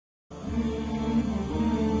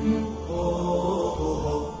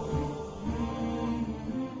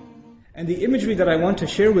And the imagery that I want to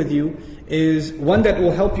share with you is one that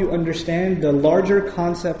will help you understand the larger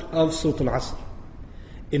concept of Surah al Asr.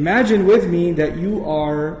 Imagine with me that you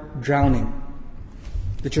are drowning.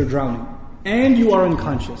 And you are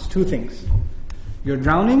unconscious. Two things. You're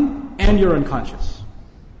drowning and you're unconscious.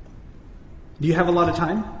 Do you have a lot of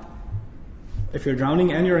time? If you're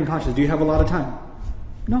drowning and you're unconscious, do you have a lot of time?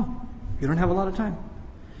 No, you don't have a lot of time.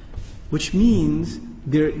 Which means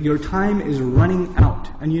your time is running out.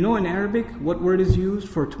 And you know in Arabic, what word is used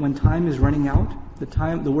for when time is running out?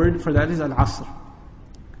 The word for that is al Asr.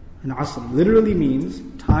 And Asr literally means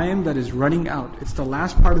time that is running out. It's the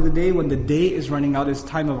last part of the day when the day is running out. It's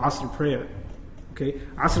time of Asr prayer. Okay,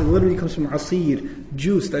 Asr literally comes from asir,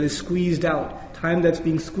 juice that is squeezed out, time that's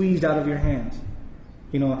being squeezed out of your hands.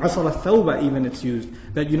 You know, Asr al-thawba even it's used.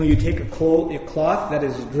 That you take a cloth that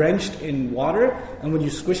is drenched in water, and when you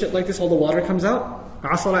squish it like this, all the water comes out.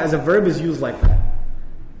 Asr as a verb is used like that,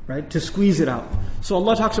 right? To squeeze it out. So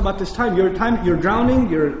Allah talks about this time. You're drowning,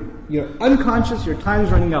 you're unconscious, your time's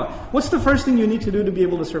running out. What's the first thing you need to do to be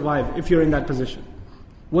able to survive if you're in that position?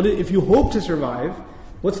 If you hope to survive,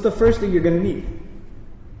 what's the first thing you're going to need?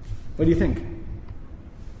 What do you think?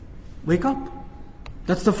 Wake up.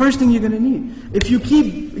 That's the first thing you're going to need. If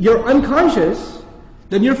you're unconscious,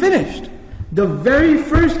 then you're finished. The very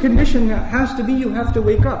first condition has to be you have to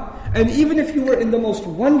wake up. And even if you were in the most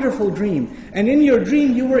wonderful dream, and in your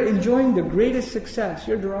dream you were enjoying the greatest success,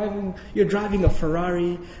 you're driving a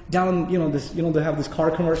Ferrari down, they have these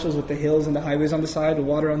car commercials with the hills and the highways on the side, the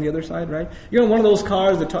water on the other side, right? You're in one of those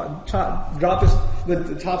cars, the top's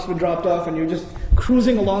been dropped off, and you're just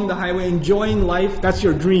cruising along the highway, enjoying life. That's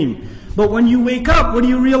your dream. But when you wake up, what do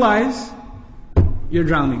you realize? You're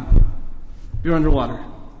drowning. You're underwater.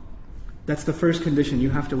 That's the first condition. You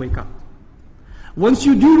have to wake up. Once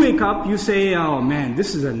you do wake up, you say, oh man,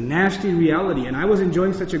 this is a nasty reality and I was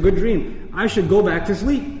enjoying such a good dream. I should go back to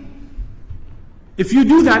sleep. If you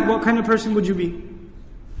do that, what kind of person would you be?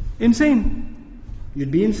 Insane.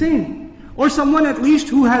 You'd be insane. Or someone at least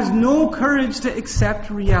who has no courage to accept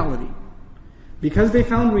reality. Because they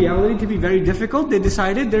found reality to be very difficult, they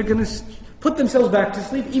decided they're going to put themselves back to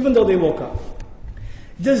sleep even though they woke up.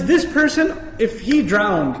 Does this person, if he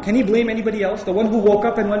drowned, can he blame anybody else? The one who woke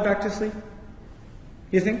up and went back to sleep?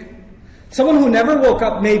 You think? Someone who never woke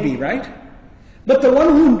up, maybe, right? But the one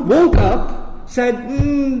who woke up said,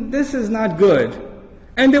 this is not good.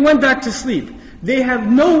 And they went back to sleep. They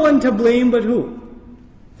have no one to blame but who?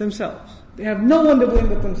 Themselves. They have no one to blame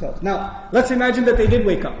but themselves. Now, let's imagine that they did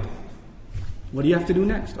wake up. What do you have to do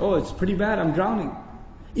next? Oh, it's pretty bad, I'm drowning.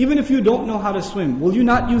 Even if you don't know how to swim, will you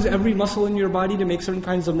not use every muscle in your body to make certain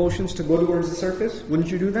kinds of motions to go towards the surface? Wouldn't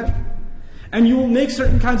you do that? And you will make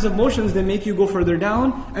certain kinds of motions that make you go further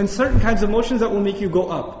down, and certain kinds of motions that will make you go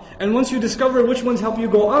up. And once you discover which ones help you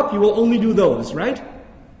go up, you will only do those, right?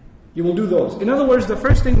 You will do those. In other words, the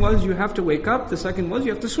first thing was you have to wake up. The second was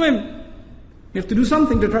you have to swim. You have to do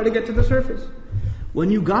something to try to get to the surface.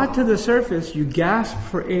 When you got to the surface, you gasped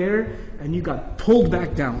for air, and you got pulled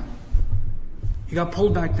back down. You got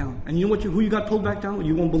pulled back down. And you know who you got pulled back down?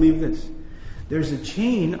 You won't believe this. There's a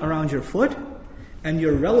chain around your foot, and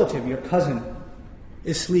your relative, your cousin,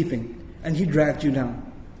 is sleeping, and he dragged you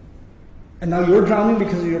down. And now you're drowning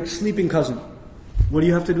because of your sleeping cousin. What do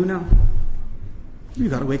you have to do now? You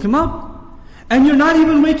got to wake him up. And you're not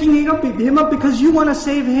even waking him up because you want to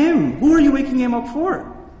save him. Who are you waking him up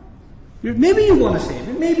for? Maybe you want to save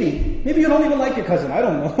him, maybe. Maybe you don't even like your cousin, I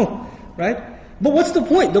don't know, right? But what's the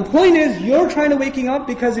point? The point is you're trying to wake him up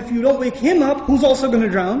because if you don't wake him up, who's also going to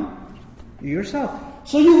drown? You yourself.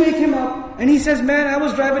 So you wake him up, and he says, man, I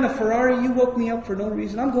was driving a Ferrari, you woke me up for no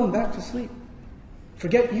reason, I'm going back to sleep.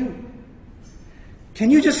 Forget you. Can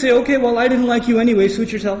you just say, okay, well, I didn't like you anyway,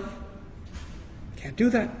 suit yourself? Can't do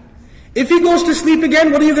that. If he goes to sleep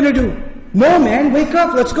again, what are you going to do? No, man, wake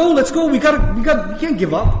up, let's go, you can't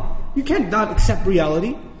give up. You can't not accept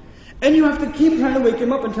reality. And you have to keep trying to wake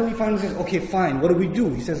him up until he finally says, okay, fine, what do we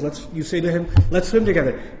do? He says, you say to him, let's swim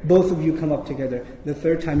together. Both of you come up together. The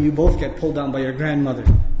third time, you both get pulled down by your grandmother,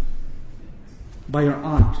 by your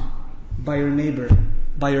aunt, by your neighbor,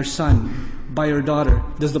 by your son, by your daughter.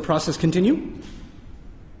 Does the process continue?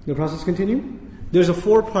 The process continue? There's a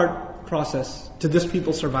 4-part process to this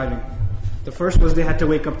people surviving. The first was they had to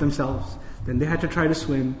wake up themselves. Then they had to try to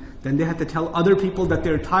swim. Then they had to tell other people that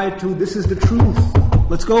they're tied to, this is the truth.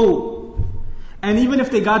 Let's go. And even if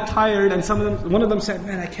they got tired and one of them said,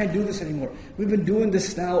 man, I can't do this anymore. We've been doing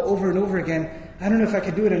this now over and over again. I don't know if I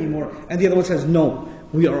can do it anymore. And the other one says, no,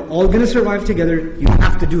 We are all going to survive together. You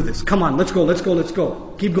have to do this. Come on, let's go, let's go, let's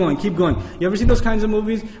go. Keep going, keep going. You ever seen those kinds of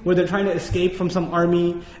movies where they're trying to escape from some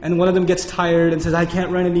army and one of them gets tired and says, I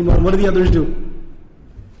can't run anymore. And what do the others do?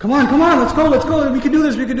 Come on, let's go. We can do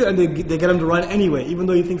this, we can do it. And they get him to run anyway, even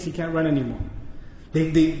though he thinks he can't run anymore.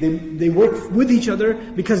 They work with each other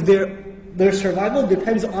because their survival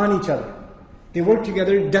depends on each other. They work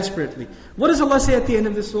together desperately. What does Allah say at the end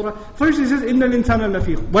of this surah? First He says, إِنَّ الْإِنسَانَ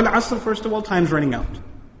لَفِي Wal Asr, first of all, time's running out.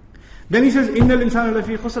 Then He says, إِنَّ الْإِنسَانَ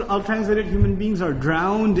لَفِي خُسْرٍ. I'll translate it, human beings are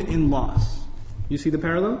drowned in loss. You see the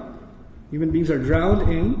parallel? Human beings are drowned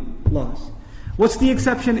in loss. What's the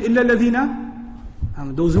exception? إِلَّا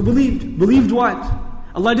الَّذِينَ Those who believed. Believed what?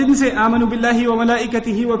 Allah didn't say, آمَنُوا بِاللَّهِ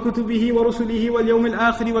وَمَلَائِكَتِهِ وَكُتُبِهِ وَرُسُلِهِ وَالْيَوْمِ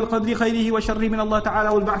الْآخِرِ وَالْقَدْرِ خَيْرِهِ وَشَرِّهِ مِنَ اللَّهِ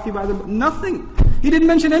تَعَالَى وَالْبَعْثِ بَعْدَ. Nothing. He didn't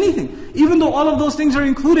mention anything. Even though all of those things are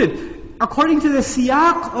included. According to the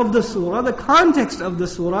siyaq of the surah, the context of the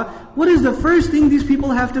surah, what is the first thing these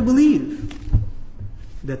people have to believe?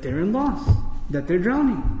 That they're in loss. That they're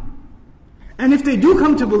drowning. And if they do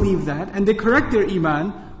come to believe that, and they correct their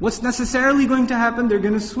iman, what's necessarily going to happen? They're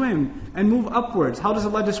going to swim and move upwards. How does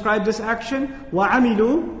Allah describe this action?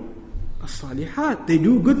 وَعَمِلُوا الصَّالِحَاتِ. They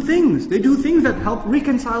do good things. They do things that help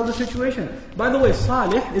reconcile the situation. By the way,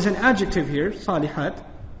 salih is an adjective here, salihat,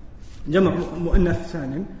 jam'a mu'annath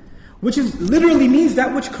salim, which literally means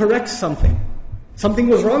that which corrects something. Something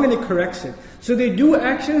was wrong and it corrects it. So they do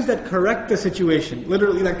actions that correct the situation.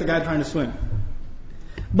 Literally like the guy trying to swim.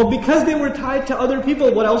 But because they were tied to other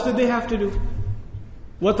people, what else did they have to do?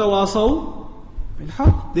 وَتَوَاصَوْا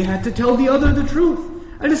بِالْحَقِّ. They had to tell the other the truth.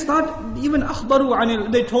 And it's not even أخبروا عن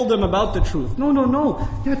it. They told them about the truth. No.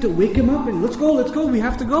 You have to wake him up and let's go, we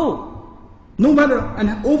have to go. No matter,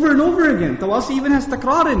 and over again. Tawasi even has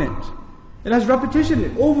takrar in it. It has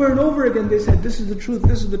repetition. Over and over again they said, this is the truth,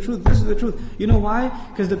 this is the truth, this is the truth. You know why?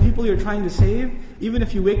 Because the people you're trying to save, even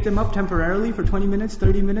if you wake them up temporarily for 20 minutes,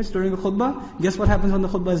 30 minutes during a khutbah, guess what happens when the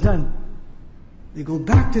khutbah is done? They go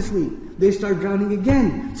back to sleep. They start drowning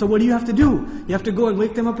again. So what do you have to do? You have to go and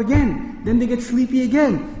wake them up again. Then they get sleepy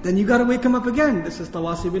again. Then you got to wake them up again. This is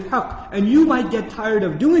tawasi bil haqq. And you might get tired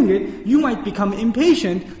of doing it. You might become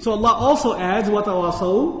impatient. So Allah also adds,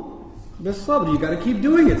 وَتَوَاصَوْا بِالصَّبْرِ. You got to keep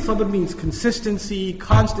doing it. Sabr means consistency,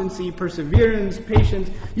 constancy, perseverance, patience.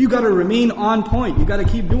 You got to remain on point. You got to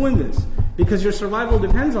keep doing this. Because your survival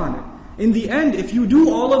depends on it. In the end, if you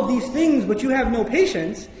do all of these things but you have no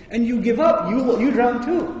patience, and you give up, you drown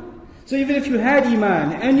too. So even if you had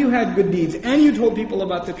iman, and you had good deeds, and you told people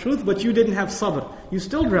about the truth, but you didn't have sabr, you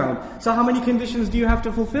still drowned. So how many conditions do you have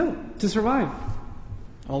to fulfill to survive?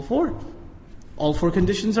 All four. All four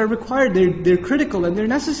conditions are required. They're critical and they're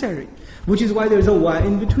necessary. Which is why there's a wa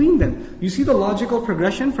in between them. You see the logical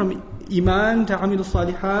progression from iman to amilus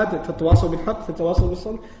salihat, to tawasaw bil haqq, to tawasaw bil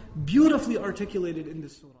sabr, beautifully articulated in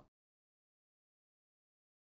this surah.